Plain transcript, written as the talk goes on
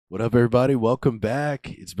What up, everybody? Welcome back.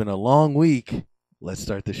 It's been a long week. Let's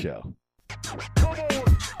start the show.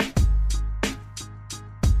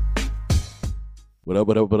 What up,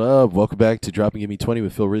 what up, what up? Welcome back to Dropping Give Me 20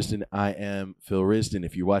 with Phil Risden. I am Phil Risden.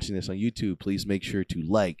 If you're watching this on YouTube, please make sure to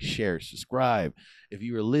like, share, subscribe. If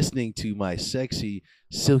you are listening to my sexy,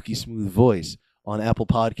 silky smooth voice on Apple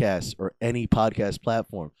Podcasts or any podcast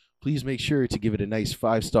platform, please make sure to give it a nice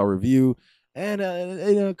 5-star review and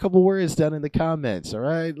a couple words down in the comments. All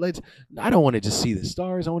right, I don't want to just see the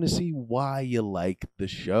stars. I want to see why you like the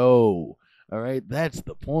show. All right, that's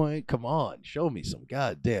the point. Come on, show me some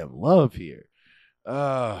goddamn love here.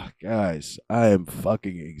 Guys, I am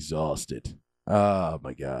fucking exhausted. Oh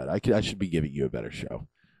my god, I should be giving you a better show.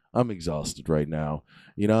 I'm exhausted right now.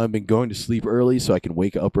 You know, I've been going to sleep early so I can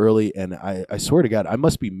wake up early, and I swear to God, I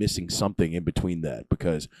must be missing something in between that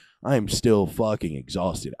because I am still fucking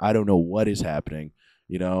exhausted. I don't know what is happening,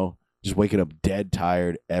 you know, just waking up dead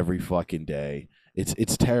tired every fucking day.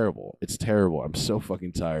 It's terrible. It's terrible. I'm so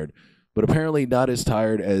fucking tired, but apparently not as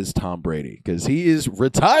tired as Tom Brady because he is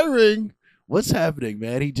retiring. What's happening,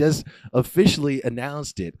 man? He just officially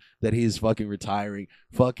announced it that he is fucking retiring.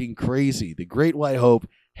 Fucking crazy. The Great White Hope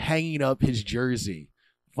hanging up his jersey.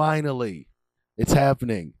 Finally, it's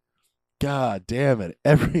happening. God damn it.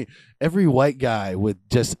 Every white guy with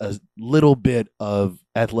just a little bit of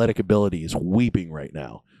athletic ability is weeping right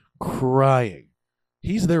now, crying.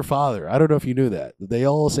 He's their father. I don't know if you knew that. They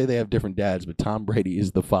all say they have different dads, but Tom Brady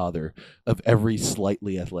is the father of every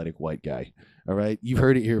slightly athletic white guy. All right? You've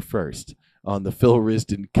heard it here first on the Phil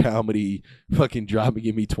Risden comedy fucking Dropping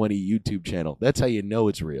Give Me 20 YouTube channel. That's how you know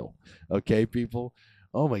it's real. Okay, people?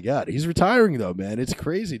 Oh my God. He's retiring though, man. It's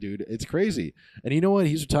crazy, dude. It's crazy. And you know what?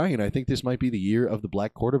 He's retiring. I think this might be the year of the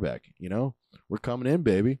black quarterback. You know? We're coming in,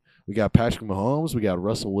 baby. We got Patrick Mahomes. We got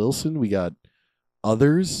Russell Wilson. We got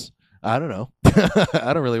others. I don't know.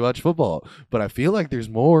 I don't really watch football, but I feel like there's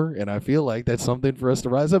more, and I feel like that's something for us to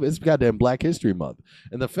rise up. It's goddamn Black History Month.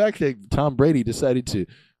 And the fact that Tom Brady decided to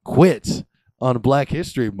quit on Black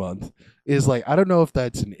History Month is like, I don't know if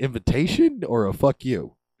that's an invitation or a fuck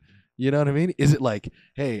you. You know what I mean? Is it like,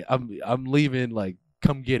 hey, I'm leaving, like,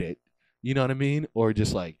 come get it. You know what I mean? Or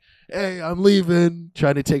just like, hey, I'm leaving,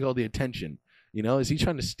 trying to take all the attention. You know, is he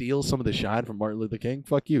trying to steal some of the shine from Martin Luther King?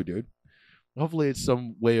 Fuck you, dude. Hopefully it's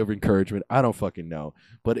some way of encouragement. I don't fucking know.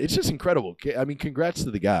 But it's just incredible. I mean, congrats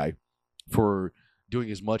to the guy for doing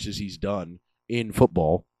as much as he's done in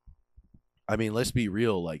football. I mean, let's be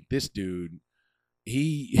real. Like, this dude,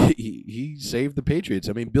 he saved the Patriots.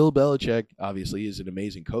 I mean, Bill Belichick, obviously, is an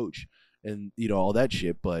amazing coach and, you know, all that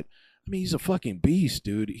shit. But, I mean, he's a fucking beast,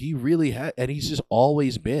 dude. He really had, and he's just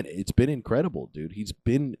always been. It's been incredible, dude. He's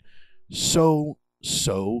been so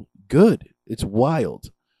good. It's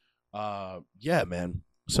wild. Yeah, man.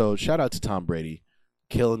 So shout out to Tom Brady,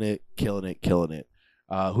 killing it.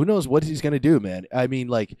 Who knows what he's gonna do, man? I mean,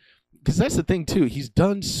 like, because that's the thing too. He's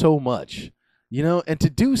done so much, you know, and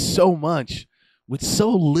to do so much with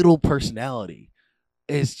so little personality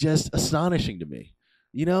is just astonishing to me.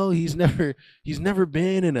 You know, he's never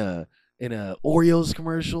been in a Oreos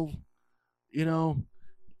commercial, you know.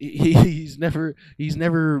 He's never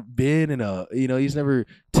been in a, you know, he's never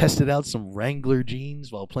tested out some Wrangler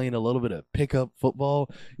jeans while playing a little bit of pickup football.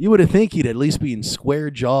 You would have think he'd at least be in Square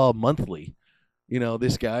Jaw Monthly. You know,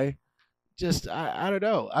 this guy, just I don't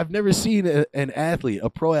know. I've never seen an athlete, a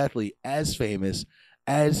pro athlete, as famous,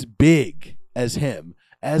 as big as him,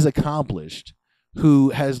 as accomplished, who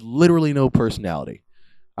has literally no personality.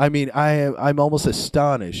 I mean, I'm almost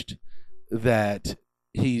astonished that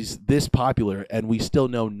he's this popular and we still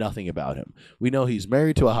know nothing about him. We know he's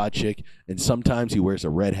married to a hot chick and sometimes he wears a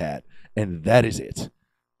red hat, and that is it.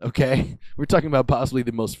 Okay? We're talking about possibly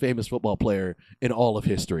the most famous football player in all of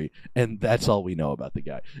history, and that's all we know about the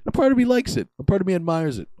guy. And a part of me likes it. A part of me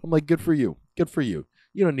admires it. I'm like, good for you. Good for you.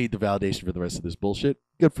 You don't need the validation for the rest of this bullshit.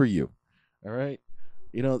 Good for you. All right?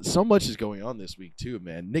 You know, so much is going on this week too,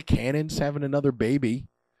 man. Nick Cannon's having another baby.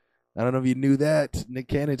 I don't know if you knew that. Nick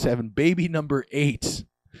Cannon's having baby number 8.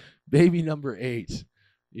 Baby number 8.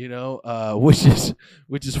 You know, which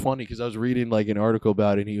is funny because I was reading like an article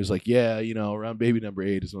about it and he was like, yeah, you know, around baby number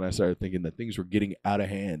 8 is when I started thinking that things were getting out of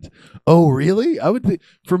hand. Oh, really? I would think,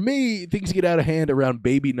 for me, things get out of hand around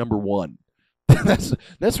baby number 1.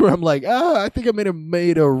 that's where I'm like, I think I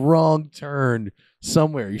made a wrong turn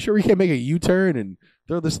somewhere. You sure we can't make a U-turn and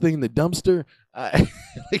throw this thing in the dumpster?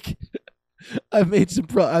 I've made some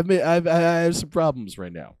I have some problems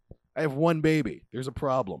right now. I have one baby. There's a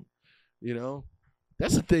problem. You know?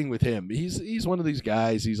 That's the thing with him. He's one of these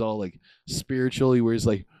guys. He's all like spiritual. He wears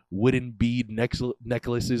like wooden bead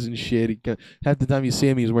necklaces and shit. Half the time you see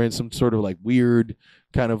him, he's wearing some sort of like weird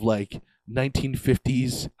kind of like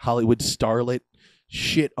 1950s Hollywood starlet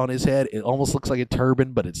shit on his head. It almost looks like a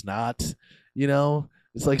turban, but it's not. You know,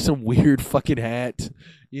 it's like some weird fucking hat.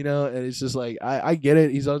 You know, and it's just like I get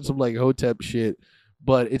it. He's on some like Hotep shit,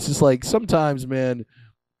 but it's just like sometimes, man.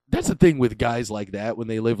 That's the thing with guys like that when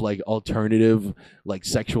they live like alternative, like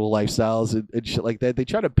sexual lifestyles and shit like that. They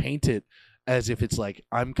try to paint it as if it's like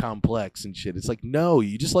I'm complex and shit. It's like no,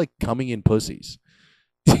 you just like coming in pussies.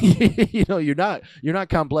 You know, you're not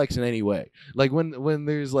complex in any way. Like when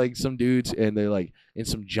there's like some dudes and they're like in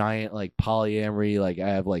some giant like polyamory, like I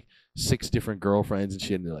have like 6 different girlfriends and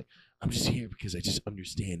shit, and they're like, I'm just here because I just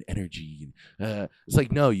understand energy. It's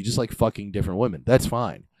like no, you just like fucking different women. That's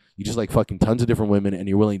fine. You just like fucking tons of different women, and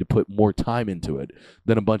you're willing to put more time into it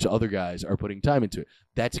than a bunch of other guys are putting time into it.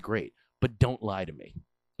 That's great, but don't lie to me.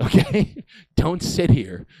 Okay? Don't sit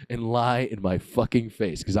here and lie in my fucking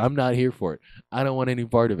face because I'm not here for it. I don't want any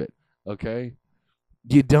part of it. Okay?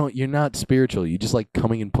 You're not spiritual. You just like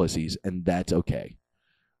coming in pussies, and that's okay.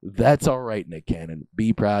 That's all right, Nick Cannon.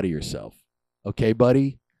 Be proud of yourself. Okay,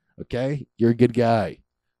 buddy? Okay? You're a good guy.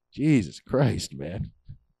 Jesus Christ, man.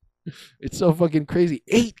 It's so fucking crazy.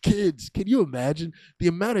 8 kids. Can you imagine the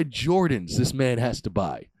amount of Jordans this man has to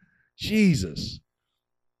buy? Jesus.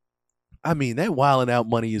 I mean, that Wild 'N Out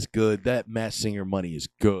money is good. That Masked Singer money is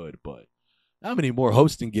good, but how many more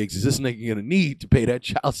hosting gigs is this nigga gonna need to pay that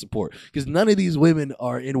child support? Because none of these women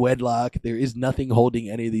are in wedlock. There is nothing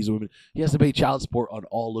holding any of these women. He has to pay child support on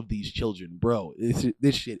all of these children, bro.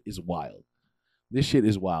 This shit is wild. This shit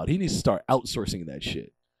is wild. He needs to start outsourcing that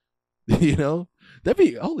shit. You know, that'd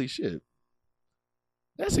be holy shit.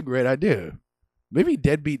 That's a great idea. Maybe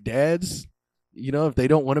deadbeat dads, you know, if they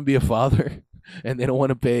don't want to be a father and they don't want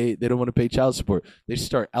to pay child support, they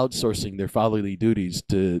start outsourcing their fatherly duties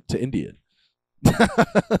to India.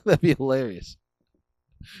 That'd be hilarious.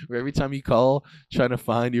 Where every time you call trying to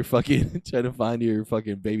find your fucking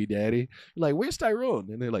baby daddy, you're like, "Where's Tyrone?"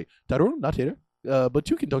 And they're like, "Tyrone, not here. But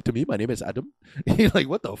you can talk to me. My name is Adam." You're like,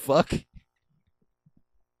 "What the fuck?"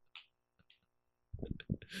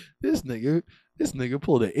 This nigga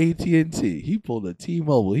pulled an AT&T. He pulled a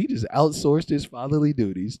T-Mobile. He just outsourced his fatherly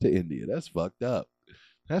duties to India. That's fucked up.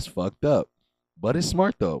 That's fucked up. But it's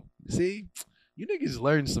smart though. See, you niggas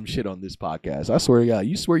learn some shit on this podcast. I swear to God.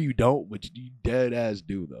 You swear you don't, but you dead ass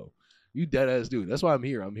do though. You dead ass do. That's why I'm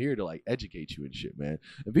here. I'm here to like educate you and shit, man.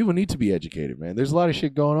 And people need to be educated, man. There's a lot of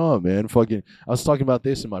shit going on, man. Fucking, I was talking about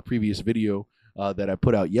this in my previous video that I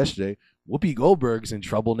put out yesterday. Whoopi Goldberg's in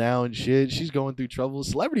trouble now and shit. She's going through trouble.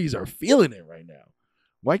 Celebrities are feeling it right now.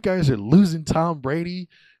 White guys are losing Tom Brady.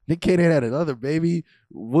 Nick Cannon had another baby.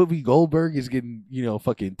 Whoopi Goldberg is getting,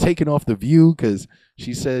 fucking taken off The View because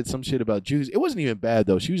she said some shit about Jews. It wasn't even bad,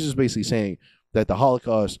 though. She was just basically saying that the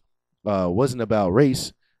Holocaust wasn't about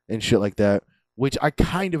race and shit like that, which I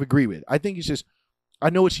kind of agree with. I think it's just,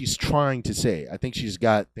 I know what she's trying to say. I think she's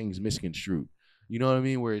got things misconstrued. You know what I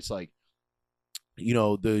mean? Where it's like,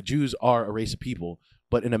 the Jews are a race of people,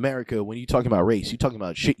 but in America, when you're talking about race, you're talking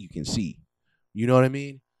about shit you can see. You know what I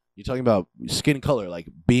mean? You're talking about skin color, like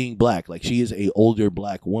being black. Like she is a older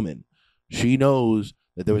black woman. She knows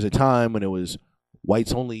that there was a time when it was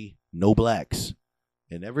whites only, no blacks.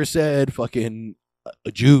 And never said fucking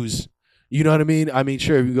Jews. You know what I mean? I mean,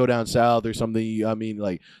 sure, if you go down south or something, I mean,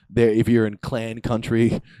 like, there, if you're in Klan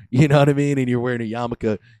country, you know what I mean, and you're wearing a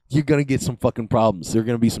yarmulke, you're going to get some fucking problems. There are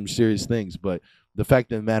going to be some serious things. But the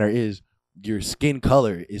fact of the matter is, your skin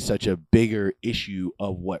color is such a bigger issue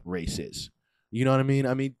of what race is. You know what I mean?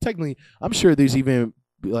 I mean, technically, I'm sure there's even,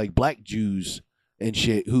 like, black Jews and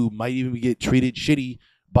shit who might even get treated shitty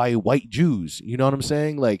by white Jews. You know what I'm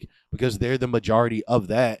saying? Like, because they're the majority of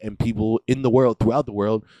that, and people in the world, throughout the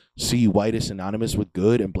world, see white as synonymous with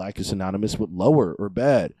good and black as synonymous with lower or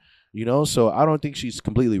bad. So I don't think she's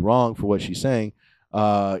completely wrong for what she's saying.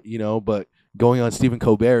 But going on Stephen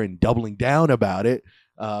Colbert and doubling down about it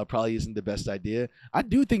probably isn't the best idea. I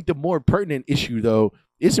do think the more pertinent issue, though,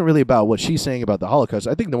 isn't really about what she's saying about the Holocaust.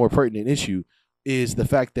 I think the more pertinent issue is the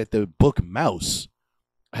fact that the book Maus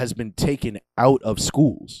has been taken out of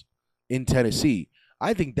schools in Tennessee.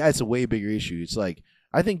 I think that's a way bigger issue. It's like,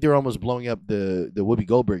 I think they're almost blowing up the Whoopi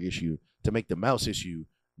Goldberg issue to make the Maus issue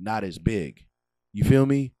not as big. You feel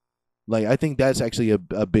me? Like, I think that's actually a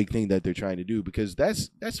big thing that they're trying to do, because that's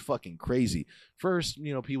fucking crazy. First,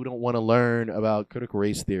 people don't want to learn about critical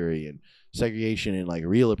race theory and segregation and like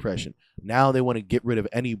real oppression. Now they want to get rid of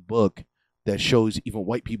any book that shows even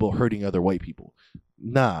white people hurting other white people.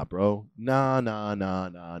 Nah, bro. Nah.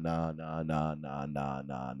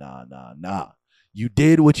 You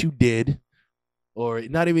did what you did. or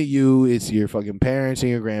not even you, it's your fucking parents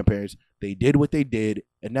and your grandparents. They did what they did,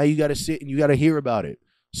 and now you got to sit and you got to hear about it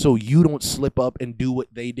so you don't slip up and do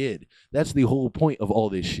what they did. That's the whole point of all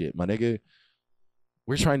this shit, my nigga.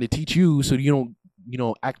 We're trying to teach you so you don't,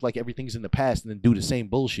 act like everything's in the past and then do the same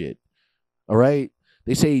bullshit. All right?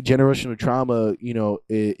 They say generational trauma,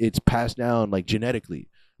 it's passed down like genetically,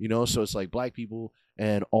 so it's like black people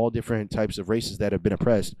and all different types of races that have been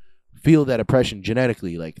oppressed feel that oppression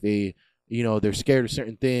genetically. Like they're scared of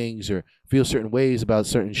certain things or feel certain ways about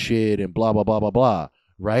certain shit and blah, blah, blah, blah, blah.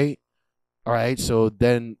 Right? All right. So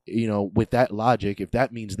then, with that logic, if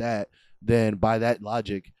that means that, then by that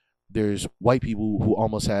logic, there's white people who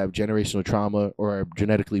almost have generational trauma or are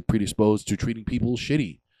genetically predisposed to treating people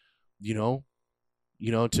shitty, you know,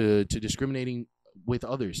 to discriminating with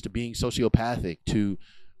others, to being sociopathic, to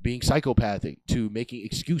being psychopathic, to making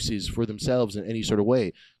excuses for themselves in any sort of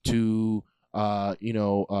way, to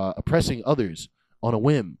oppressing others on a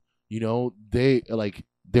whim.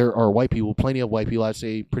 There are white people, plenty of white people, I'd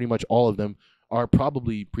say pretty much all of them are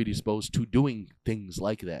probably predisposed to doing things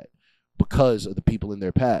like that because of the people in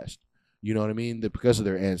their past. You know what I mean? Because of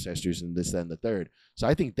their ancestors and this, that, and the third. So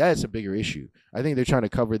I think that's a bigger issue. I think they're trying to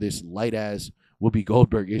cover this light ass Whoopi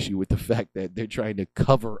Goldberg issue with the fact that they're trying to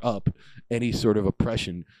cover up any sort of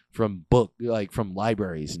oppression from from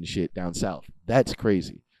libraries and shit down south. That's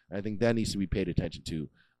crazy. I think that needs to be paid attention to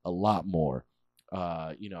a lot more.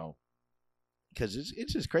 Because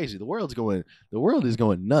it's just crazy. The world is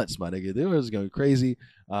going nuts, my nigga. The world is going crazy.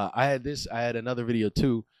 I had another video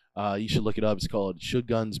too. You should look it up. It's called "Should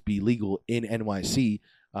Guns Be Legal in NYC?"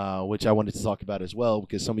 Which I wanted to talk about as well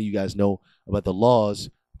because some of you guys know about the laws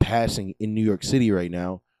passing in New York City right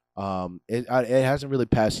now. It hasn't really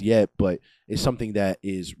passed yet, but it's something that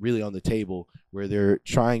is really on the table where they're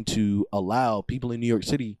trying to allow people in New York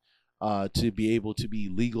City to be able to be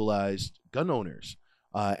legalized gun owners.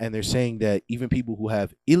 And they're saying that even people who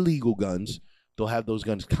have illegal guns, they'll have those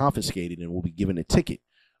guns confiscated and will be given a ticket,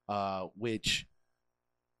 which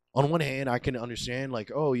on one hand, I can understand,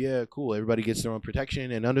 like, oh, yeah, cool. Everybody gets their own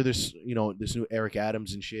protection. And under this, this new Eric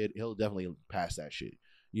Adams and shit, he'll definitely pass that shit.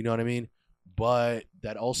 You know what I mean? But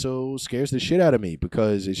that also scares the shit out of me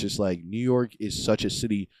because it's just like New York is such a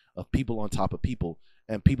city of people on top of people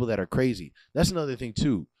and people that are crazy. That's another thing,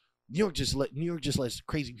 too. New York just lets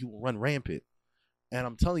crazy people run rampant. And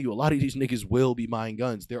I'm telling you, a lot of these niggas will be buying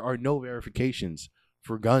guns. There are no verifications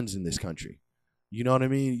for guns in this country. You know what I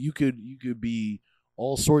mean? You could be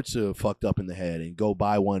all sorts of fucked up in the head and go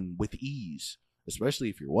buy one with ease, especially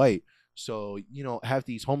if you're white. So, have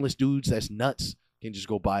these homeless dudes that's nuts can just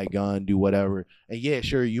go buy a gun, do whatever. And yeah,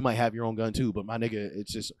 sure, you might have your own gun too, but my nigga,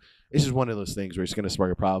 it's just one of those things where it's gonna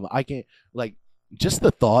spark a problem. I can't, like, just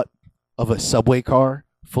the thought of a subway car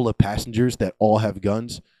full of passengers that all have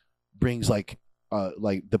guns brings like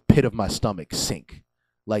the pit of my stomach sink.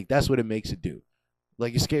 Like, that's what it makes it do.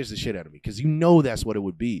 Like, it scares the shit out of me because that's what it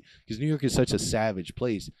would be. Because New York is such a savage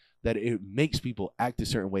place that it makes people act a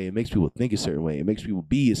certain way. It makes people think a certain way. It makes people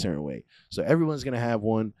be a certain way. So everyone's going to have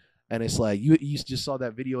one. And it's like, you just saw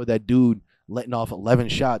that video of that dude letting off 11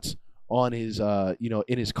 shots on his, in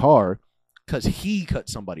his car because he cut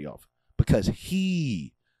somebody off.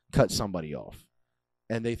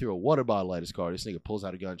 And they threw a water bottle at his car. This nigga pulls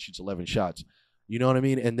out a gun, shoots 11 shots. You know what I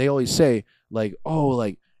mean? And they always say, like, oh,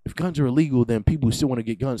 like, if guns are illegal, then people who still want to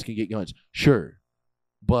get guns can get guns. Sure.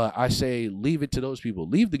 But I say leave it to those people.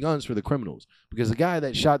 Leave the guns for the criminals. Because the guy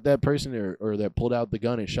that shot that person or that pulled out the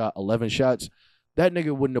gun and shot 11 shots, that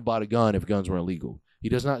nigga wouldn't have bought a gun if guns were illegal. He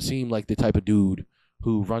does not seem like the type of dude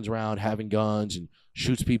who runs around having guns and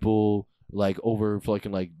shoots people like over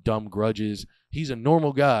fucking like dumb grudges. He's a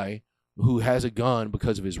normal guy who has a gun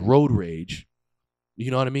because of his road rage. You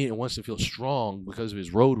know what I mean? And wants to feel strong because of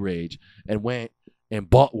his road rage and went and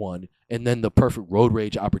bought one. And then the perfect road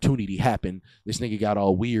rage opportunity happened. This nigga got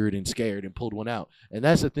all weird and scared and pulled one out. And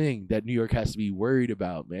that's the thing that New York has to be worried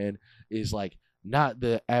about, man, is like not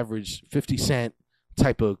the average 50 Cent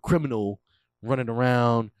type of criminal running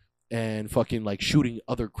around and fucking like shooting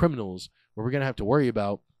other criminals. What we're going to have to worry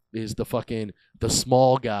about is the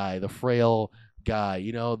small guy, the frail guy,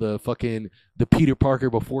 the Peter Parker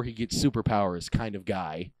before he gets superpowers kind of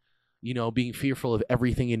guy, being fearful of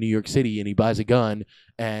everything in New York City, and he buys a gun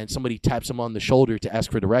and somebody taps him on the shoulder to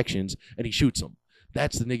ask for directions and he shoots him.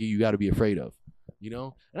 That's the nigga you got to be afraid of,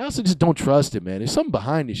 And I also just don't trust him, man. There's something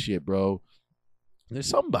behind this shit, bro. There's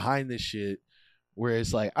something behind this shit where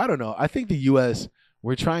it's like, I don't know. I think the U.S.,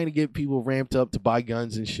 we're trying to get people ramped up to buy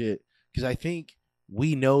guns and shit because I think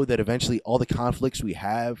we know that eventually all the conflicts we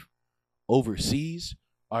have overseas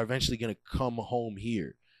are eventually going to come home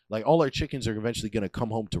here. Like, all our chickens are eventually going to come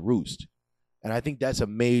home to roost. And I think that's a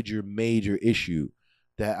major, major issue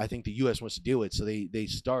that I think the U.S. wants to deal with. So they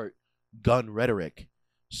start gun rhetoric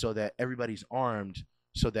so that everybody's armed,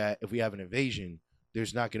 so that if we have an invasion,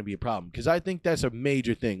 there's not going to be a problem. Because I think that's a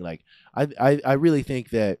major thing. Like, I really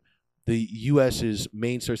think that the U.S.'s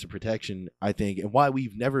main source of protection, I think, and why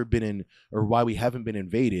we've never been in, or why we haven't been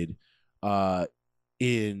invaded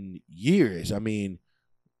in years. I mean,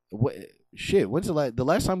 what shit? When's the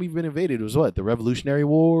last time we've been invaded was what? The Revolutionary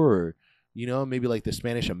War, or maybe like the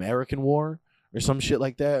Spanish American War or some shit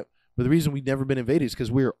like that. But the reason we've never been invaded is because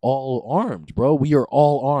we're all armed, bro. We are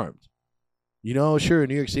all armed. Sure,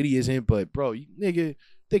 New York City isn't, but bro, nigga,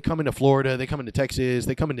 they come into Florida, they come into Texas,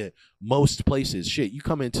 they come into most places. Shit, you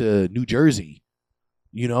come into New Jersey,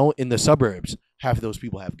 in the suburbs, half of those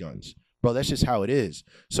people have guns. Bro, that's just how it is.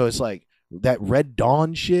 So it's like that Red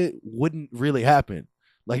Dawn shit wouldn't really happen.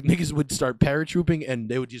 Like, niggas would start paratrooping and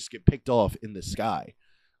they would just get picked off in the sky.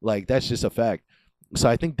 Like, that's just a fact. So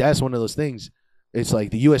I think that's one of those things. It's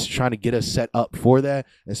like the U.S. is trying to get us set up for that,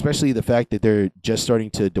 especially the fact that they're just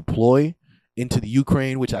starting to deploy into the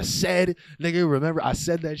Ukraine, which I said, nigga, remember I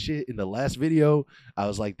said that shit in the last video. I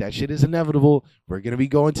was like, that shit is inevitable. We're going to be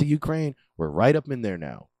going to Ukraine. We're right up in there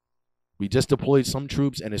now. We just deployed some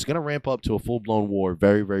troops, and it's going to ramp up to a full-blown war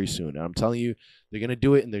very, very soon. And I'm telling you, they're going to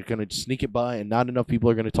do it, and they're going to sneak it by, and not enough people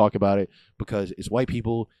are going to talk about it because it's white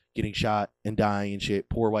people getting shot and dying and shit,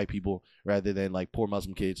 poor white people, rather than like poor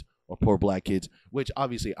Muslim kids or poor black kids, which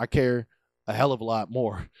obviously I care a hell of a lot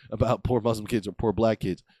more about poor Muslim kids or poor black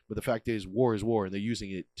kids. But the fact is war, and they're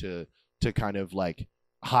using it to kind of like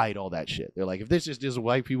hide all that shit. They're like, if this just is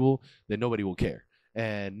white people, then nobody will care.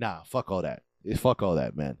 And nah, fuck all that. Fuck all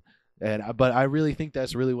that, man. But I really think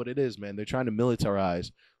that's really what it is, man. They're trying to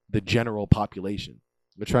militarize the general population.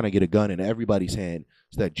 They're trying to get a gun in everybody's hand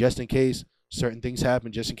so that just in case certain things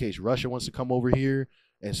happen, just in case Russia wants to come over here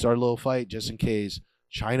and start a little fight, just in case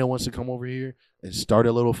China wants to come over here and start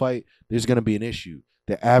a little fight, there's going to be an issue.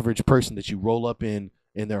 The average person that you roll up in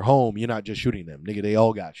their home, you're not just shooting them. Nigga, they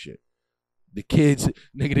all got shit. The kids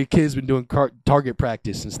been doing target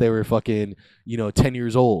practice since they were fucking, 10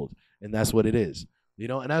 years old. And that's what it is.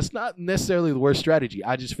 And that's not necessarily the worst strategy.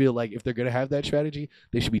 I just feel like if they're going to have that strategy,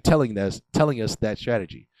 they should be telling us that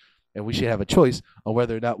strategy. And we should have a choice on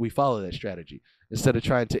whether or not we follow that strategy instead of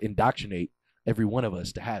trying to indoctrinate every one of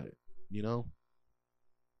us to have it,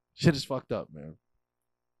 Shit is fucked up, man.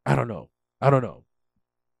 I don't know.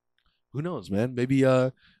 Who knows, man? Maybe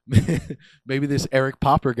maybe this Eric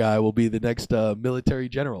Popper guy will be the next military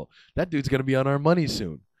general. That dude's going to be on our money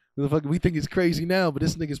soon. Who the fuck, we think he's crazy now, but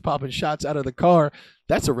this nigga's popping shots out of the car.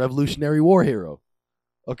 That's a Revolutionary War hero.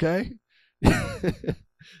 Okay?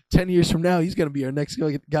 10 years from now, he's going to be our next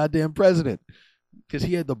goddamn president because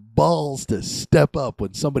he had the balls to step up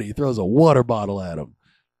when somebody throws a water bottle at him.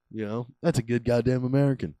 That's a good goddamn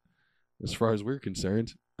American as far as we're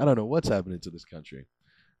concerned. I don't know what's happening to this country.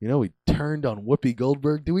 We turned on Whoopi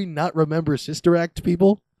Goldberg. Do we not remember Sister Act,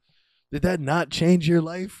 people? Did that not change your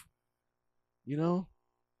life?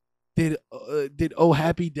 Did Oh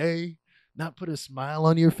Happy Day not put a smile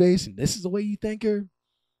on your face and this is the way you thank her?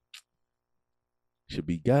 You should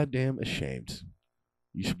be goddamn ashamed.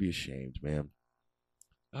 You should be ashamed, man.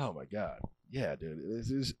 Oh my God. Yeah, dude.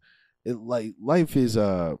 Life is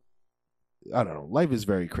I don't know. Life is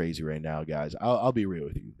very crazy right now, guys. I'll be real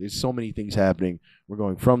with you. There's so many things happening. We're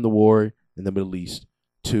going from the war in the Middle East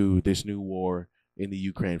to this new war in the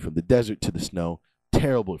Ukraine, from the desert to the snow.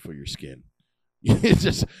 Terrible for your skin.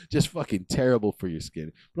 It's just fucking terrible for your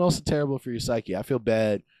skin, but also terrible for your psyche. I feel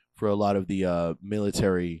bad for a lot of the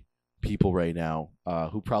military people right now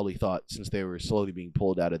who probably thought, since they were slowly being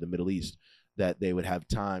pulled out of the Middle East, that they would have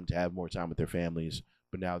time to have more time with their families,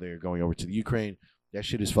 but now they're going over to the Ukraine. That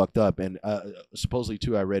shit is fucked up. And supposedly,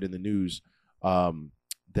 too, I read in the news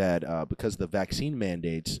that because of the vaccine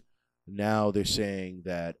mandates, now they're saying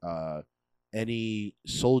that any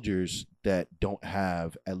soldiers that don't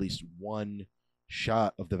have at least one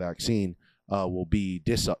shot of the vaccine will be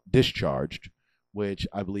discharged, which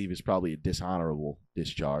I believe is probably a dishonorable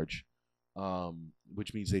discharge,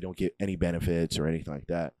 which means they don't get any benefits or anything like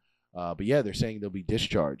that. But yeah, they're saying they'll be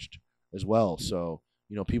discharged as well. So,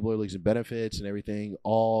 people are losing benefits and everything,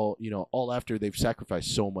 all after they've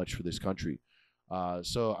sacrificed so much for this country.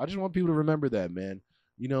 So I just want people to remember that, man.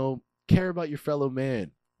 Care about your fellow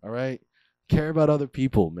man, all right? Care about other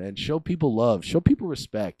people, man. Show people love. Show people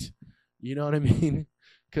respect. You know what I mean?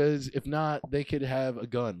 Because if not, they could have a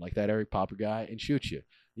gun like that Eric Popper guy and shoot you.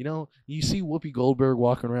 You see Whoopi Goldberg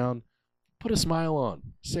walking around, put a smile on.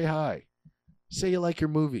 Say hi. Say you like your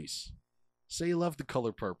movies. Say you love The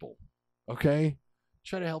Color Purple. Okay?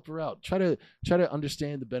 Try to help her out. Try to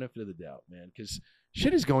understand the benefit of the doubt, man, because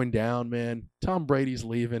shit is going down, man. Tom Brady's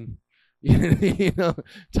leaving.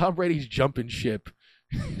 Tom Brady's jumping ship.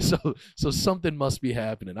 So something must be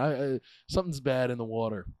happening. Something's bad in the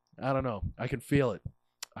water. I don't know. I can feel it.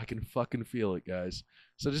 I can fucking feel it, guys.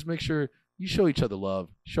 So just make sure you show each other love,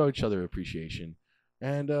 show each other appreciation,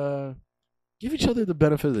 and give each other the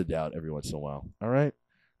benefit of the doubt every once in a while. All right?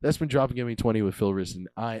 That's been Dropping Gimme 20 with Phil Risden.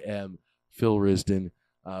 I am Phil Risden.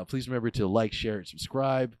 Please remember to like, share, and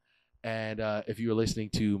subscribe. And if you are listening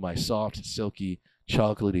to my soft, silky,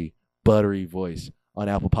 chocolatey, buttery voice on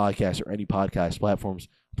Apple Podcasts or any podcast platforms,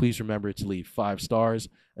 please remember to leave 5 stars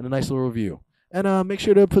and a nice little review. And make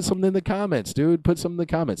sure to put something in the comments, dude. Put something in the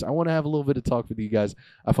comments. I want to have a little bit of talk with you guys.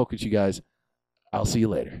 I fuck with you guys. I'll see you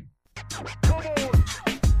later.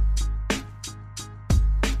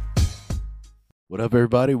 What up,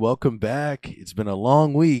 everybody? Welcome back. It's been a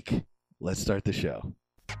long week. Let's start the show.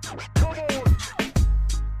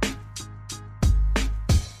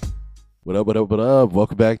 What up, what up, what up?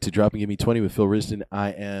 Welcome back to Dropping Gimme 20 with Phil Risden. I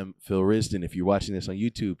am Phil Risden. If you're watching this on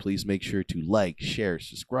YouTube, please make sure to like, share,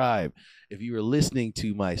 subscribe. If you are listening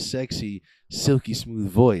to my sexy, silky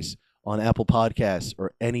smooth voice on Apple Podcasts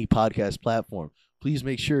or any podcast platform, please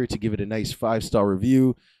make sure to give it a nice 5-star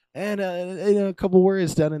review and a couple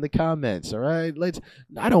words down in the comments, all right?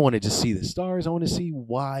 I don't want to just see the stars. I want to see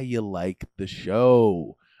why you like the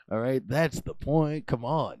show, all right? That's the point. Come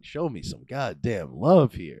on, show me some goddamn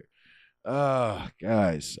love here.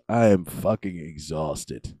 Guys, I am fucking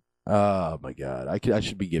exhausted. Oh my God, I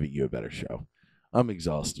should be giving you a better show. I'm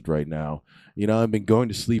exhausted right now. I've been going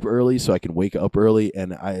to sleep early so I can wake up early,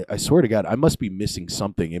 and I swear to God, I must be missing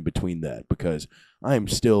something in between that because I am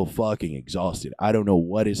still fucking exhausted. I don't know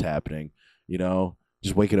what is happening.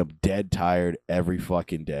 Just waking up dead tired every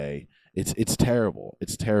fucking day. It's terrible.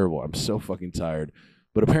 It's terrible. I'm so fucking tired,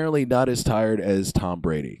 but apparently not as tired as Tom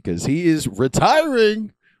Brady because he is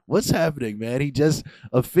retiring. What's happening, man? He just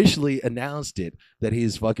officially announced it that he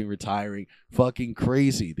is fucking retiring. Fucking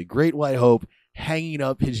crazy. The Great White Hope hanging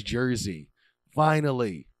up his jersey.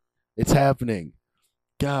 Finally. It's happening.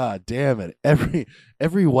 God damn it.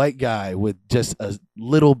 Every white guy with just a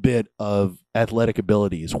little bit of athletic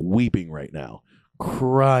ability is weeping right now.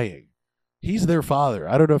 Crying. He's their father.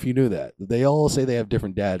 I don't know if you knew that. They all say they have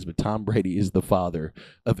different dads, but Tom Brady is the father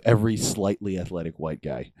of every slightly athletic white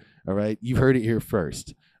guy. All right? You've heard it here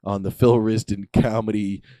first on the Phil Risden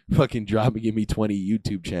comedy fucking Dropping Gimme 20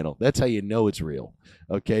 YouTube channel. That's how you know it's real.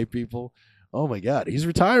 Okay, people? Oh my God. He's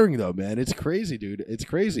retiring though, man. It's crazy, dude. It's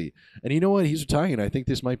crazy. And you know what? He's retiring. I think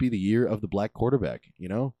this might be the year of the black quarterback.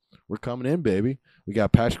 We're coming in, baby. We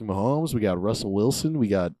got Patrick Mahomes. We got Russell Wilson. We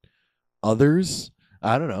got others.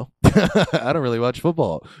 I don't know. I don't really watch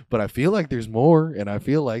football, but I feel like there's more, and I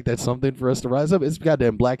feel like that's something for us to rise up. It's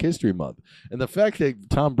goddamn Black History Month. And the fact that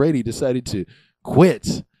Tom Brady decided to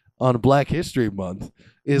quit on Black History Month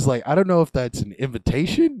is like, I don't know if that's an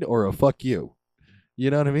invitation or a fuck you. You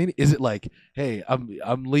know what I mean? Is it like, hey,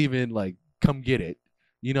 I'm leaving, like, come get it.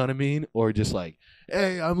 You know what I mean? Or just like,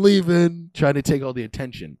 hey, I'm leaving, trying to take all the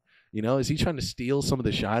attention. Is he trying to steal some of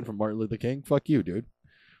the shine from Martin Luther King? Fuck you, dude.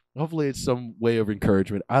 Hopefully it's some way of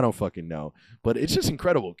encouragement. I don't fucking know. But it's just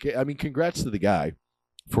incredible. I mean, congrats to the guy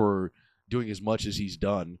for doing as much as he's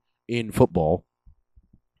done in football.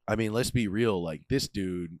 I mean, let's be real. Like, this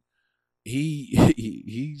dude,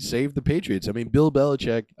 he saved the Patriots. I mean, Bill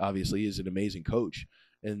Belichick, obviously, is an amazing coach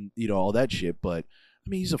and, all that shit. But, I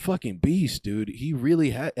mean, he's a fucking beast, dude. He really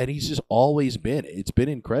had, and he's just always been. It's been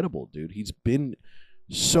incredible, dude. He's been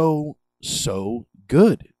so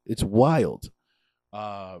good. It's wild.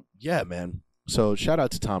 Yeah, man. So shout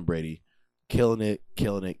out to Tom Brady. Killing it.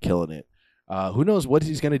 Who knows what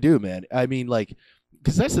he's going to do, man? I mean, like,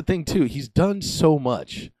 because that's the thing, too. He's done so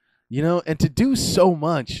much, and to do so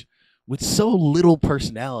much with so little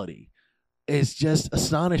personality is just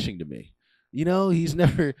astonishing to me. He's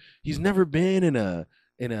never been in a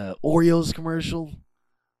Oreos commercial,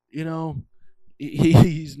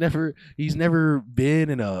 He's never been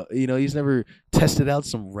in a, he's never tested out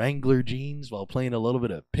some Wrangler jeans while playing a little bit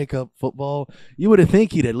of pickup football. You would have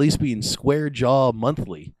think he'd at least be in Square Jaw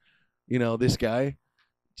Monthly. This guy,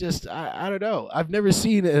 just, I don't know. I've never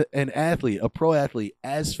seen an athlete, a pro athlete,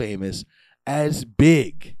 as famous, as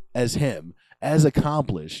big as him, as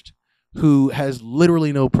accomplished, who has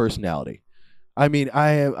literally no personality. I mean,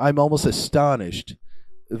 I'm almost astonished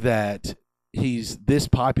that he's this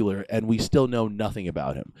popular and we still know nothing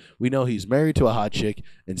about him. We know he's married to a hot chick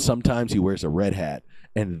and sometimes he wears a red hat,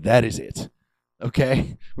 and that is it.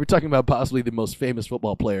 Okay, we're talking about possibly the most famous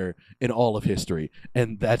football player in all of history,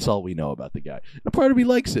 and that's all we know about the guy. And a part of me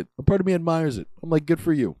likes it. A part of me admires it. I'm like, good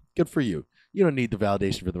for you. Good for you. You don't need the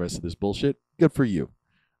validation for the rest of this bullshit. Good for you.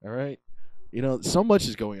 All right. You know, so much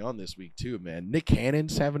is going on this week too, man. Nick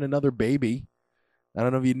Cannon's having another baby. I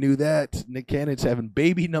don't know if you knew that. Nick Cannon's having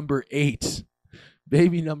baby number 8.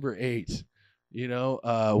 Baby number 8. You know,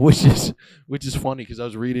 which is funny because I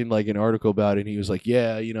was reading like an article about it, and he was like,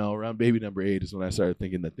 yeah, you know, around baby number 8 is when I started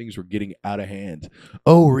thinking that things were getting out of hand.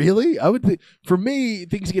 Oh, really? I would for me,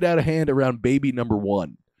 things get out of hand around baby number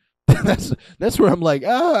 1. that's where I'm like,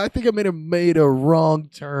 I think I made a wrong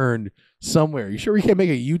turn somewhere. You sure we can't make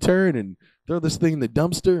a U-turn and throw this thing in the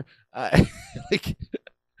dumpster? Like,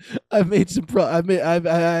 I've made some I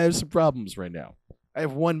have some problems right now. I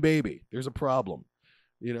have one baby. There's a problem,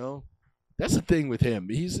 you know. That's the thing with him.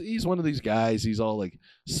 He's one of these guys. He's all like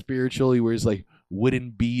spiritual. He wears like wooden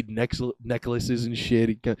bead necklaces and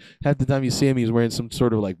shit. Half the time you see him, he's wearing some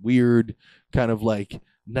sort of like weird kind of like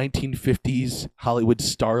 1950s Hollywood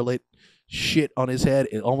starlet shit on his head.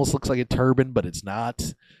 It almost looks like a turban, but it's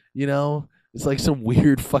not. You know, it's like some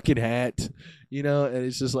weird fucking hat. You know, and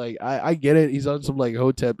it's just like I get it. He's on some like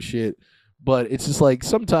Hotep shit, but it's just like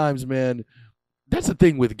sometimes, man. That's the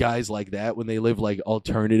thing with guys like that when they live like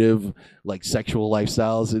alternative, like sexual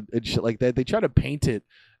lifestyles and shit like that. They try to paint it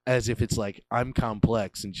as if it's like I'm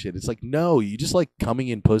complex and shit. It's like, no, you just like coming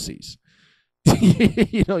in pussies.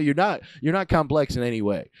 You know, you're not complex in any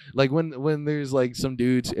way. Like when there's like some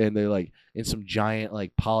dudes and they're like in some giant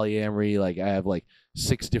like polyamory, like I have like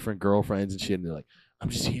 6 different girlfriends and shit, and they're like, I'm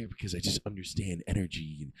just here because I just understand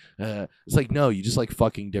energy. It's like, no, you just like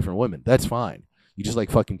fucking different women. That's fine. You just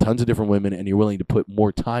like fucking tons of different women, and you're willing to put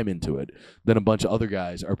more time into it than a bunch of other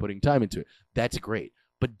guys are putting time into it. That's great.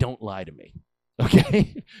 But don't lie to me.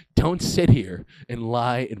 Okay? Don't sit here and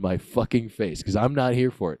lie in my fucking face because I'm not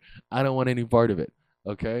here for it. I don't want any part of it.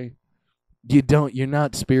 Okay? You're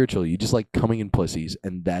not spiritual. You just like coming in pussies,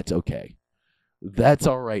 and that's okay. That's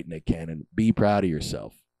all right, Nick Cannon. Be proud of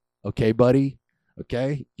yourself. Okay, buddy?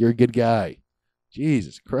 Okay? You're a good guy.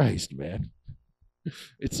 Jesus Christ, man.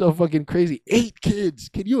 It's so fucking crazy. 8 kids.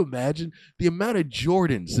 Can you imagine the amount of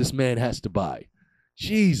Jordans this man has to buy?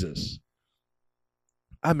 Jesus.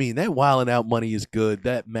 I mean, that Wild 'N Out money is good.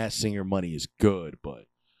 That Masked Singer money is good. But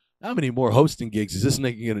how many more hosting gigs is this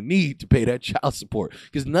nigga going to need to pay that child support?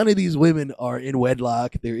 Because none of these women are in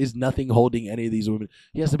wedlock. There is nothing holding any of these women.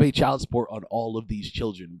 He has to pay child support on all of these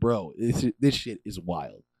children. Bro, this shit is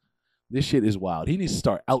wild. This shit is wild. He needs to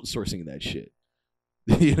start outsourcing that shit.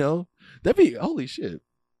 You know? That'd be, holy shit.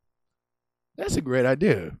 That's a great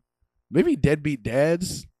idea. Maybe deadbeat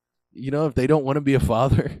dads, you know, if they don't want to be a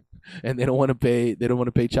father and they don't want to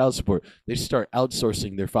pay child support, they start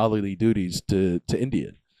outsourcing their fatherly duties to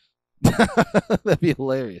India. That'd be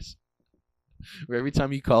hilarious. Where every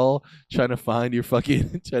time you call trying to find your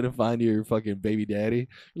fucking baby daddy,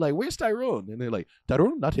 you're like, where's Tyrone? And they're like,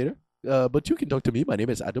 Tyrone, not here. But you can talk to me. My name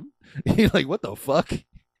is Adam. You're like, what the fuck?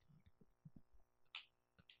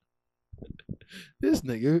 This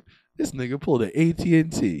nigga pulled an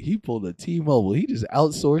AT&T. He pulled a T-Mobile. He just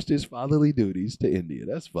outsourced his fatherly duties to India.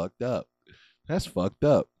 That's fucked up. That's fucked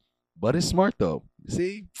up. But it's smart though.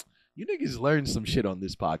 See, you niggas learn some shit on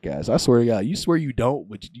this podcast. I swear to God. You swear you don't,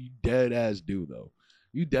 but you dead ass do though.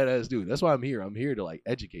 You dead ass do. That's why I'm here. I'm here to like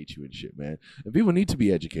educate you and shit, man. And people need to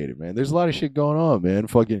be educated, man. There's a lot of shit going on, man.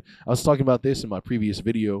 Fucking, I was talking about this in my previous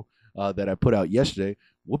video that I put out yesterday.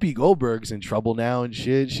 Whoopi Goldberg's in trouble now and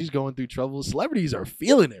shit. She's going through trouble. Celebrities are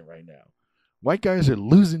feeling it right now. White guys are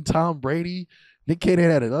losing Tom Brady. Nick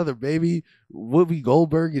Cannon had another baby. Whoopi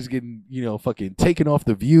Goldberg is getting, you know, fucking taken off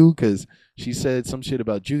The View because she said some shit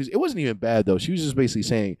about Jews. It wasn't even bad, though. She was just basically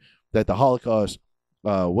saying that the Holocaust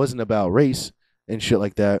wasn't about race and shit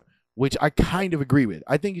like that, which I kind of agree with.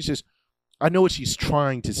 I think it's just, I know what she's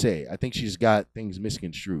trying to say. I think she's got things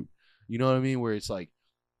misconstrued. You know what I mean? Where it's like,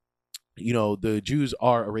 you know, the Jews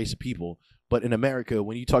are a race of people, but in America,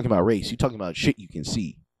 when you're talking about race, you're talking about shit you can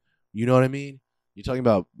see. You know what I mean? You're talking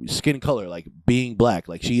about skin color, like being black.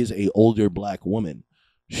 Like she is a older black woman.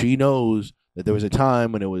 She knows that there was a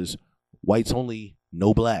time when it was whites only,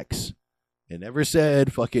 no blacks. It never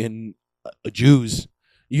said fucking Jews.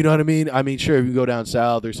 You know what I mean? I mean, sure, if you go down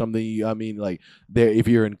south or something, I mean, like, there, if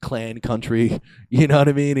you're in Klan country, you know what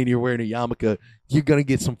I mean, and you're wearing a yarmulke, you're going to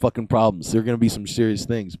get some fucking problems. There are going to be some serious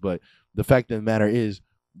things. But the fact of the matter is,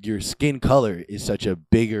 your skin color is such a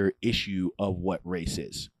bigger issue of what race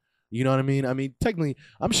is. You know what I mean? I mean, technically,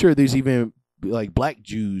 I'm sure there's even, like, black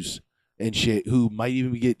Jews and shit who might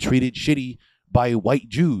even get treated shitty by white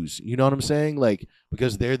Jews. You know what I'm saying? Like,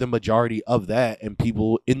 because they're the majority of that, and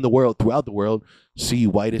people in the world, throughout the world, see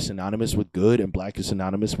white as synonymous with good and black is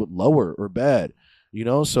synonymous with lower or bad. You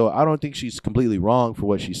know, so I don't think she's completely wrong for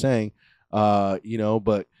what she's saying. You know,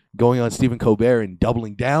 but going on Stephen Colbert and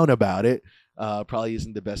doubling down about it probably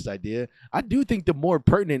isn't the best idea. I do think the more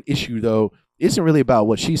pertinent issue, though, isn't really about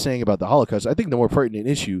what she's saying about the Holocaust. I think the more pertinent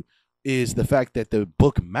issue is the fact that the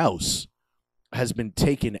book Maus has been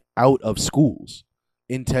taken out of schools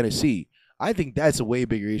in Tennessee. I think that's a way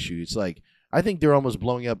bigger issue. It's like, I think they're almost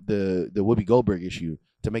blowing up the Whoopi Goldberg issue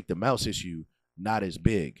to make the Maus issue not as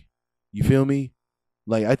big. You feel me?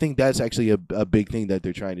 Like, I think that's actually a big thing that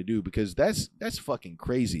they're trying to do, because that's fucking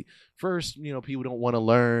crazy. First, you know, people don't want to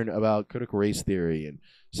learn about critical race theory and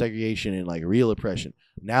segregation and like real oppression.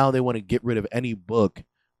 Now they want to get rid of any book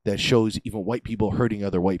that shows even white people hurting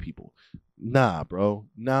other white people. Nah, bro.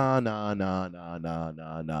 Nah.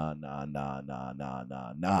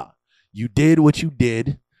 You did what you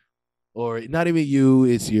did, or not even you,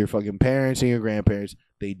 it's your fucking parents and your grandparents.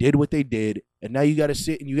 They did what they did, and now you got to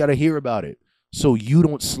sit and you got to hear about it, so you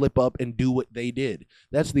don't slip up and do what they did.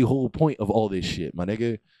 That's the whole point of all this shit, my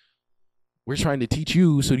nigga. We're trying to teach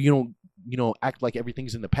you so you don't, you know, act like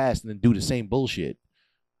everything's in the past and then do the same bullshit.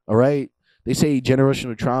 All right? They say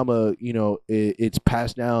generational trauma, you know, it's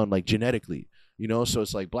passed down like genetically, you know? So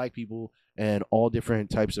it's like black people and all different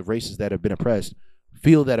types of races that have been oppressed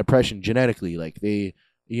feel that oppression genetically. Like they,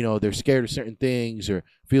 you know, they're scared of certain things or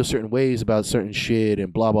feel certain ways about certain shit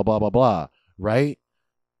and blah, blah, blah, blah, blah. Right?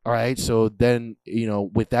 All right, so then, you know,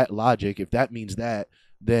 with that logic, if that means that,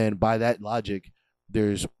 then by that logic,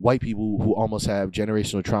 there's white people who almost have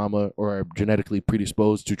generational trauma or are genetically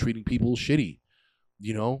predisposed to treating people shitty,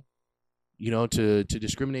 you know, to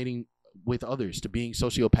discriminating with others, to being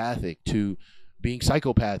sociopathic, to being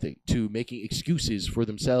psychopathic, to making excuses for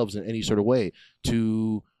themselves in any sort of way,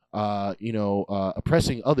 to,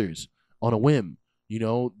 oppressing others on a whim. You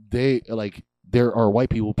know, they like, there are white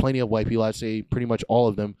people, plenty of white people, I'd say pretty much all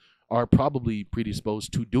of them are probably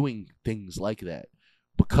predisposed to doing things like that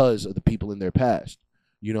because of the people in their past.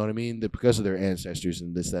 You know what I mean? Because of their ancestors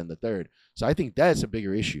and this, that, and the third. So I think that's a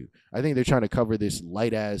bigger issue. I think they're trying to cover this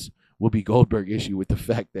light-ass Whoopi Goldberg issue with the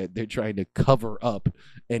fact that they're trying to cover up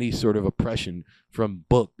any sort of oppression from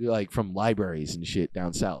from libraries and shit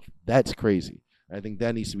down south. That's crazy. I think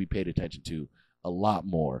that needs to be paid attention to a lot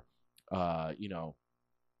more.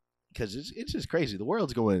 Because it's just crazy. The world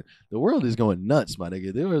is going nuts, my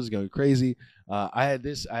nigga. The world is going crazy. I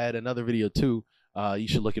had another video too. You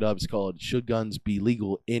should look it up. It's called "Should Guns Be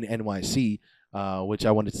Legal in NYC?" Which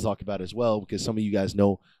I wanted to talk about as well, because some of you guys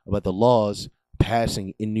know about the laws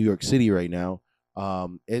passing in New York City right now.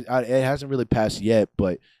 It hasn't really passed yet,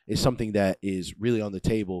 but it's something that is really on the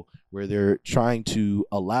table, where they're trying to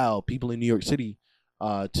allow people in New York City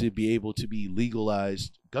to be able to be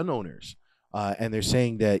legalized gun owners. And they're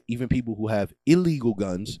saying that even people who have illegal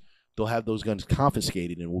guns, they'll have those guns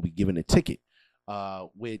confiscated and will be given a ticket,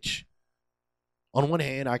 which on one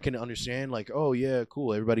hand, I can understand, like, oh, yeah,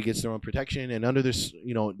 cool, everybody gets their own protection. And under this,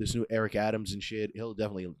 you know, this new Eric Adams and shit, he'll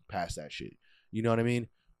definitely pass that shit. You know what I mean?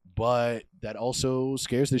 But that also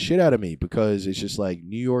scares the shit out of me, because it's just like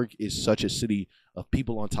New York is such a city of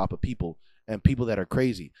people on top of people and people that are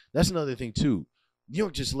crazy. That's another thing, too. New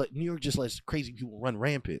York just lets crazy people run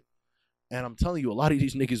rampant. And I'm telling you, a lot of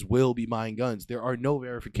these niggas will be buying guns. There are no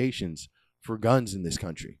verifications for guns in this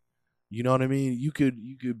country. You know what I mean? You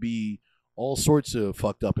could be all sorts of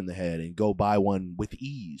fucked up in the head and go buy one with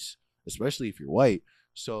ease, especially if you're white.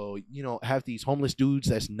 So, you know, have these homeless dudes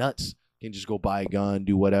that's nuts can just go buy a gun,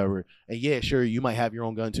 do whatever. And yeah, sure, you might have your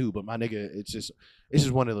own gun too, but my nigga, it's just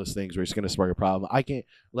one of those things where it's gonna spark a problem. I can't,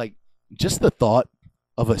 like, just the thought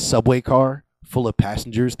of a subway car full of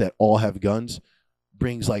passengers that all have guns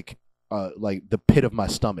brings like the pit of my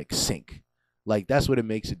stomach sink. Like, that's what it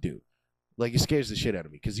makes it do. Like, it scares the shit out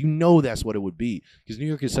of me, because you know that's what it would be. Because New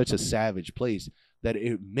York is such a savage place that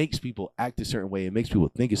it makes people act a certain way. It makes people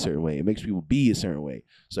think a certain way. It makes people be a certain way.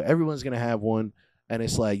 So everyone's going to have one. And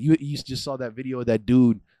it's like, you just saw that video of that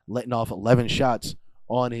dude letting off 11 shots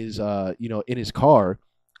on his, in his car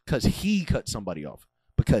because he cut somebody off.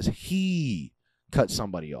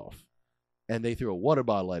 And they threw a water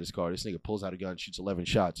bottle at his car. This nigga pulls out a gun, shoots 11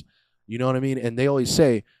 shots. You know what I mean? And they always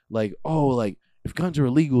say, like, oh, like, if guns are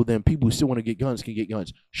illegal, then people who still want to get guns can get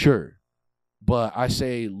guns. Sure. But I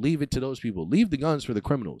say leave it to those people. Leave the guns for the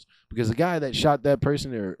criminals. Because the guy that shot that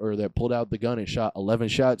person or that pulled out the gun and shot 11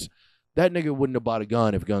 shots, that nigga wouldn't have bought a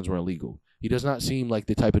gun if guns weren't illegal. He does not seem like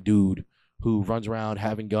the type of dude who runs around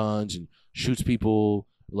having guns and shoots people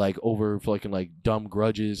like over fucking like dumb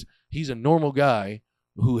grudges. He's a normal guy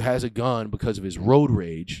who has a gun because of his road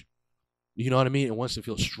rage, you know what I mean, and wants to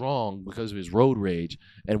feel strong because of his road rage,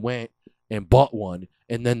 and went and bought one,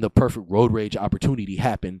 and then the perfect road rage opportunity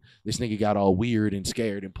happened. This nigga got all weird and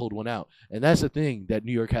scared and pulled one out. And that's the thing that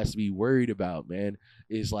New York has to be worried about, man,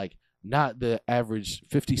 is like not the average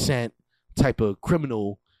 50 Cent type of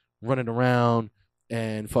criminal running around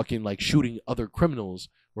and fucking like shooting other criminals.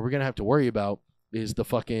 What we're going to have to worry about is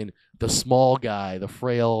the small guy, the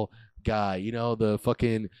frail guy, you know, the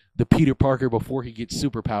Peter Parker before he gets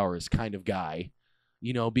superpowers kind of guy,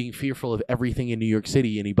 you know, being fearful of everything in New York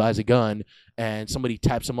City, and he buys a gun and somebody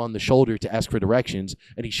taps him on the shoulder to ask for directions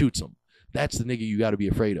and he shoots him. That's the nigga you got to be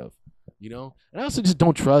afraid of, you know? And I also just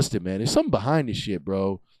don't trust him, man. There's something behind this shit,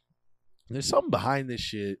 bro. There's something behind this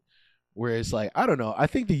shit where it's like, I don't know. I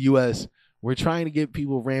think the U.S., we're trying to get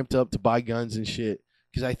people ramped up to buy guns and shit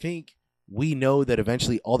because I think we know that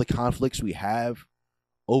eventually all the conflicts we have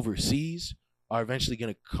overseas are eventually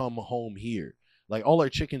going to come home here. Like all our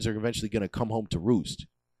chickens are eventually going to come home to roost.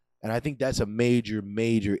 And I think that's a major,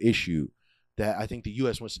 major issue that I think the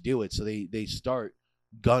U.S. wants to deal with. So they start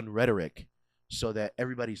gun rhetoric so that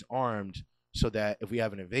everybody's armed so that if we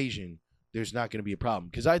have an invasion, there's not going to be a problem.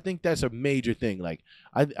 Because I think that's a major thing. Like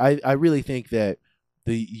I really think that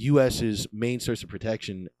the U.S.'s main source of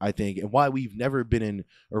protection, I think, and why we've never been in,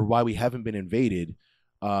 or why we haven't been invaded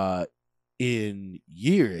in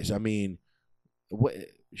years. I mean, what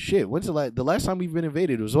shit? When's the last time we've been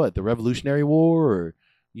invaded? Was what, the Revolutionary War, or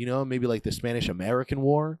you know, maybe like the Spanish-American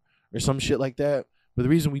War or some shit like that. But the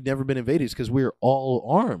reason we've never been invaded is because we're all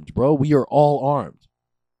armed, bro. We are all armed.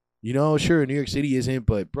 You know, sure, New York City isn't,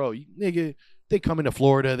 but bro, nigga, they come into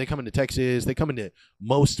Florida, they come into Texas, they come into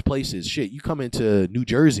most places. Shit, you come into New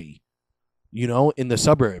Jersey, you know, in the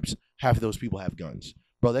suburbs, half of those people have guns.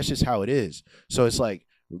 Bro, that's just how it is. So it's like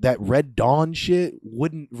that Red Dawn shit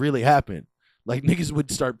wouldn't really happen. Like niggas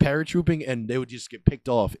would start paratrooping and they would just get picked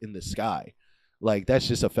off in the sky. Like that's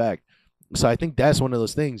just a fact. So I think that's one of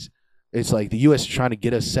those things. It's like the U.S. is trying to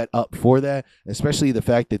get us set up for that, especially the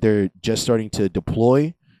fact that they're just starting to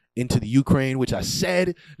deploy into the Ukraine, which I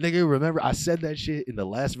said, nigga, remember I said that shit in the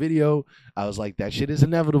last video. I was like, that shit is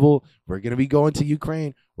inevitable. We're going to be going to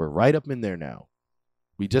Ukraine. We're right up in there now.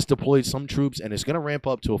 We just deployed some troops, and it's going to ramp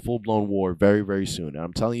up to a full-blown war very, very soon. And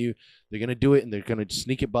I'm telling you, they're going to do it, and they're going to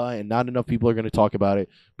sneak it by, and not enough people are going to talk about it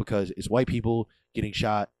because it's white people getting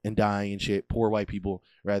shot and dying and shit, poor white people,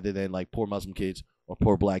 rather than like poor Muslim kids or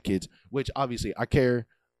poor black kids, which obviously I care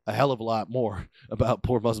a hell of a lot more about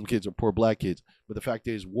poor Muslim kids or poor black kids. But the fact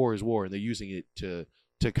is war, and they're using it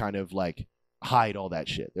to kind of like hide all that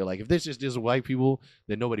shit. They're like, if this just is white people,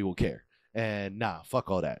 then nobody will care. And nah,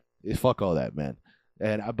 fuck all that. Fuck all that, man.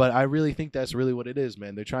 But I really think that's really what it is,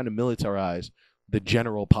 man. They're trying to militarize the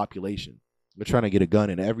general population. They're trying to get a gun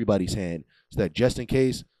in everybody's hand so that just in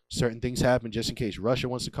case certain things happen, just in case Russia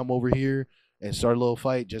wants to come over here and start a little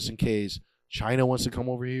fight, just in case China wants to come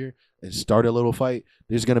over here and start a little fight,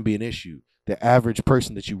 there's going to be an issue. The average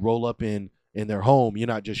person that you roll up in their home, you're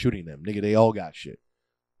not just shooting them. Nigga, they all got shit.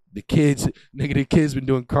 The kids been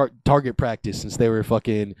doing target practice since they were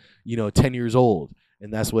fucking, 10 years old.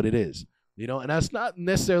 And that's what it is. And that's not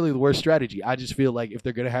necessarily the worst strategy. I just feel like if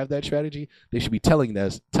they're going to have that strategy, they should be telling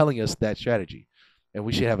us that strategy. And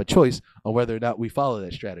we should have a choice on whether or not we follow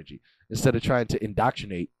that strategy instead of trying to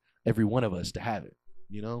indoctrinate every one of us to have it,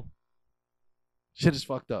 Shit is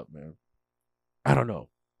fucked up, man. I don't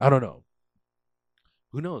know.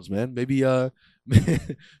 Who knows, man? Maybe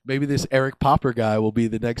maybe this Eric Popper guy will be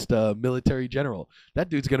the next military general. That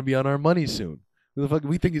dude's going to be on our money soon. Who the fuck,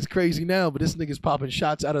 we think he's crazy now, but this nigga's popping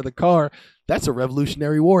shots out of the car. That's a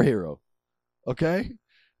Revolutionary War hero. Okay?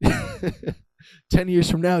 10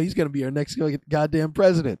 years from now, he's going to be our next goddamn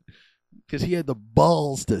president because he had the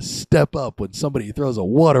balls to step up when somebody throws a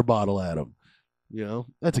water bottle at him.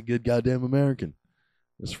 That's a good goddamn American.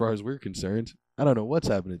 As far as we're concerned, I don't know what's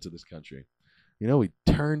happening to this country. We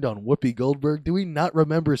turned on Whoopi Goldberg. Do we not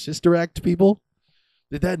remember Sister Act, people?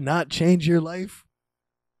 Did that not change your life?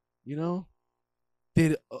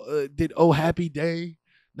 Did Oh Happy Day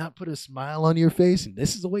not put a smile on your face and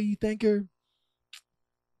this is the way you thank her?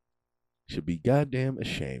 You should be goddamn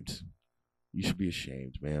ashamed. You should be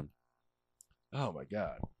ashamed, man. Oh my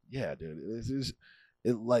God. Yeah, dude.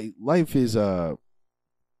 Life is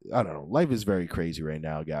I don't know. Life is very crazy right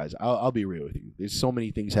now, guys. I'll be real with you. There's so many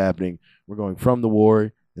things happening. We're going from the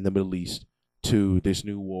war in the Middle East to this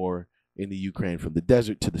new war in the Ukraine, from the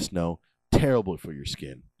desert to the snow. Terrible for your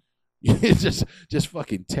skin. It's just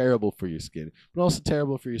fucking terrible for your skin, but also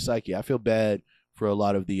terrible for your psyche. I feel bad for a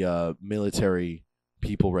lot of the military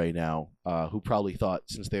people right now who probably thought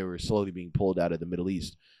since they were slowly being pulled out of the Middle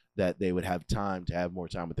East that they would have time to have more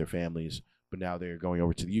time with their families, but now they're going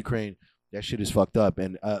over to the Ukraine. That shit is fucked up.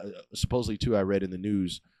 And supposedly, too, I read in the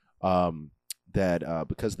news that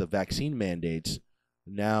because of the vaccine mandates,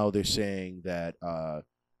 now they're saying that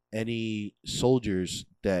any soldiers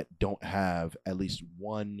that don't have at least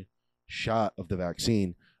one shot of the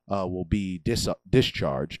vaccine will be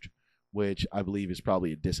discharged, which I believe is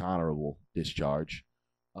probably a dishonorable discharge,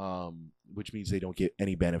 which means they don't get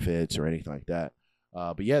any benefits or anything like that.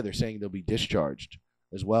 But yeah, they're saying they'll be discharged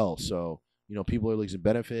as well. So, people are losing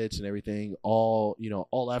benefits and everything, all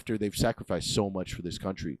after they've sacrificed so much for this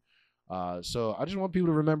country. So I just want people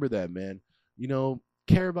to remember that, man.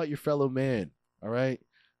 Care about your fellow man, all right?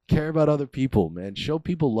 Care about other people, man. Show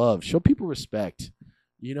people love. Show people respect.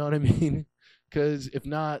 You know what I mean? Because if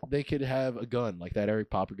not, they could have a gun like that Eric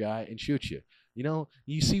Popper guy and shoot you.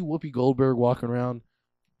 You see Whoopi Goldberg walking around,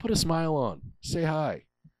 put a smile on. Say hi.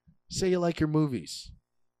 Say you like your movies.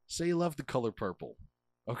 Say you love The Color Purple.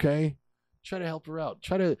 Okay? Try to help her out.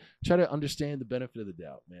 Try to understand the benefit of the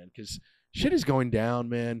doubt, man. Because shit is going down,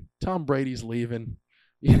 man. Tom Brady's leaving.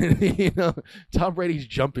 Tom Brady's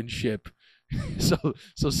jumping ship. So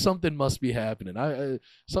something must be happening.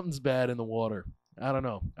 Something's bad in the water. I don't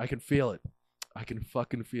know. I can feel it. I can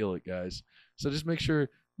fucking feel it, guys. So just make sure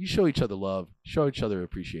you show each other love, show each other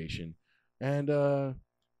appreciation, and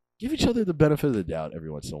give each other the benefit of the doubt every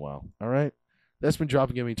once in a while. All right? That's been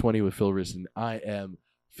Dropping Gimme 20 with Phil Risden. I am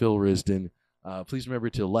Phil Risden. Please remember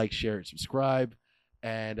to like, share, and subscribe.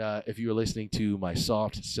 And if you are listening to my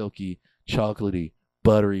soft, silky, chocolatey,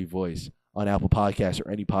 buttery voice on Apple Podcasts or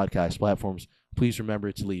any podcast platforms, please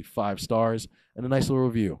remember to leave 5 stars and a nice little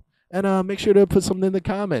review. And make sure to put something in the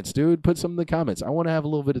comments, dude. Put something in the comments. I want to have a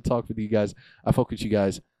little bit of talk with you guys. I fuck with you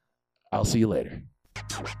guys. I'll see you later.